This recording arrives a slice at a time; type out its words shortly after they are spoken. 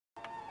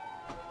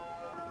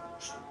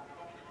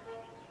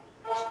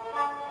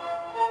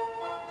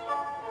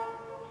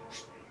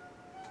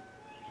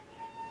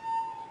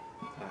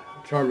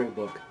Charming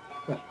book.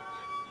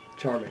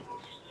 Charming.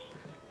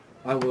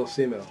 I Will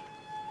Simo.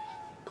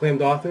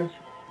 Acclaimed author.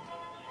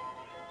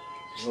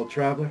 World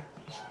traveler.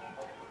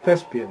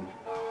 Thespian.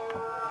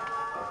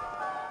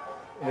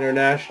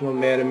 International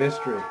man of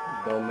mystery.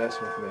 Don't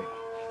mess with me.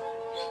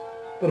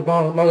 But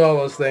among all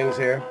those things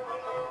here,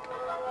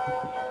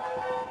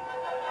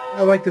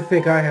 I like to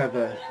think I have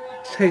a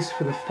taste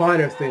for the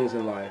finer things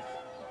in life.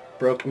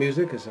 Broke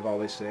music, as I've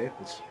always said. If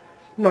it's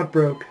not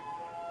broke,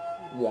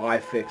 why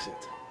fix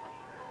it?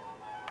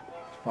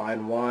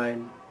 Fine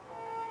wine,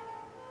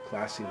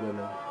 classy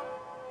women,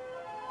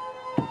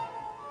 a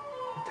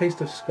taste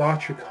of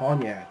scotch or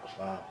cognac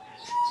while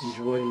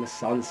enjoying the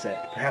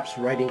sunset, perhaps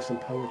writing some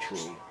poetry,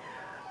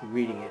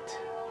 reading it,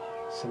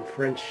 some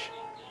French,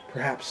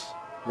 perhaps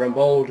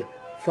Rimbaud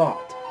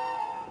thought,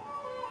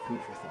 food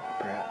for thought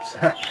perhaps.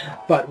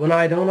 But when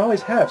I don't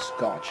always have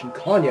scotch and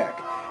cognac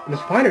and the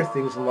finer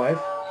things in life,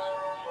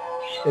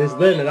 it is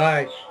then that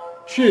I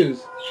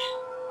choose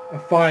a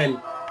fine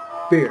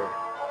beer.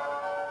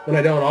 When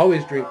I don't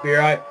always drink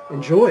beer, I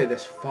enjoy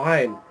this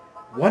fine,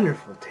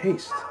 wonderful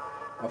taste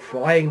of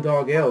Flying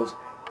Dog Ale's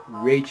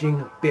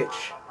Raging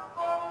Bitch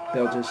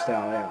Belgian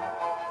style ale.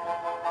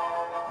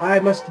 I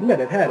must admit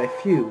I've had a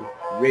few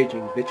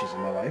raging bitches in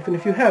my life, and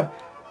if you have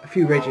a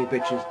few raging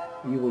bitches,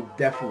 you will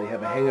definitely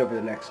have a hangover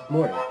the next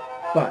morning.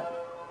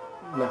 But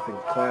nothing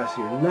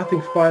classier,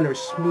 nothing finer,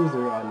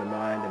 smoother on the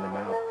mind and the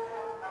mouth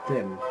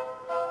than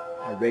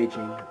a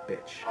raging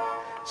bitch.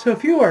 So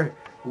if you are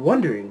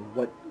wondering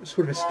what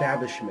sort of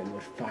establishment,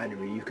 what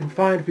finery you can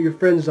find for your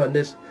friends on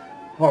this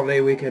holiday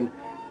weekend,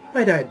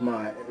 might I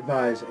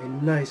advise a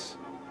nice,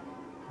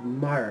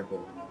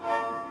 admirable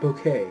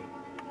bouquet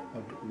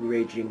of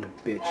Raging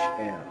Bitch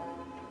Ale.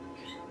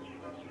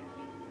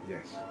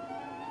 Yes,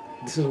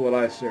 this is what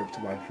I serve to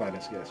my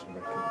finest guests when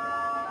I come.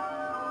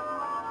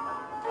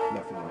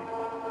 Nothing like it.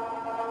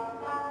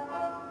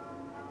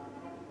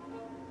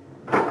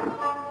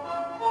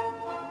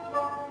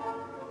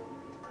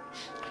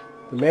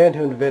 The man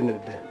who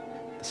invented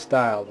the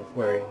style of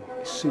wearing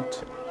a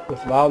suit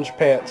with lounge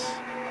pants.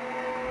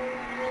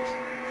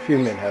 Few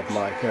men have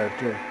my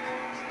character,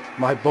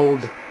 my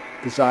bold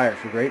desire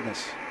for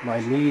greatness, my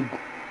need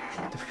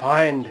to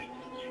find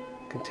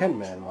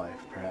contentment in life,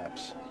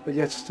 perhaps, but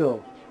yet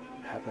still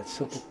have that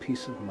simple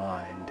peace of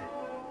mind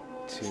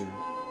to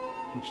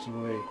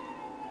enjoy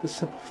the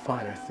simple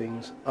finer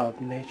things of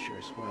nature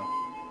as well.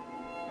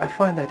 I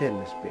find that in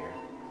this beer.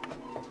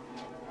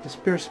 This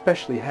beer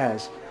especially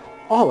has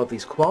all of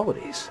these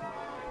qualities.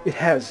 It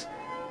has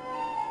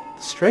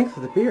the strength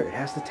of the beer, it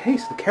has the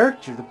taste, the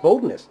character, the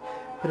boldness,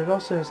 but it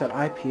also has that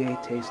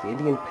IPA taste, the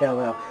Indian Pale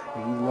Ale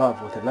that you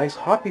love, with a nice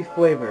hoppy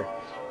flavor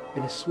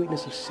and a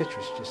sweetness of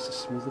citrus just to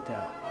smooth it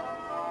down.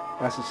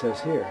 As it says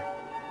here,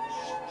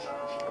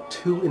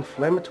 2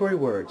 inflammatory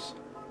words,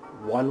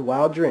 1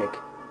 wild drink,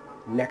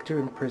 nectar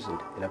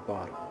imprisoned in a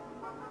bottle.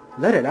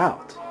 Let it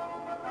out.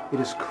 It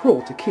is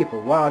cruel to keep a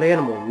wild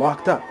animal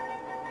locked up.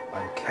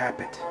 Uncap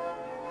it.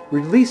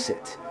 Release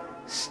it.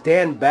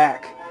 Stand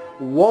back.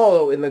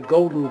 Wallow in the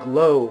golden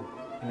glow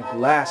in a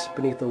glass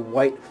beneath a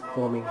white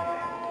foaming head.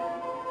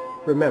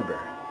 Remember,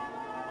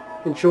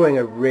 enjoying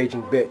a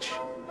raging bitch,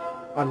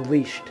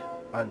 unleashed,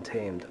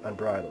 untamed,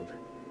 unbridled,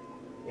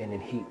 and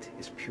in heat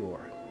is pure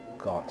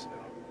gonzo.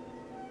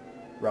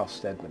 Ralph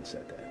Steadman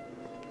said that.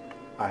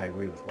 I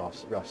agree with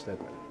Ralph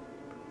Steadman.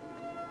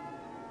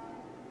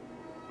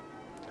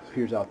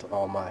 Here's out to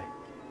all my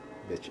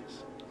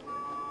bitches.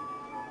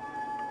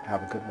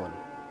 Have a good one,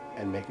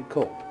 and make it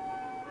cold.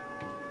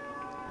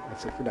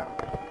 That's it for now.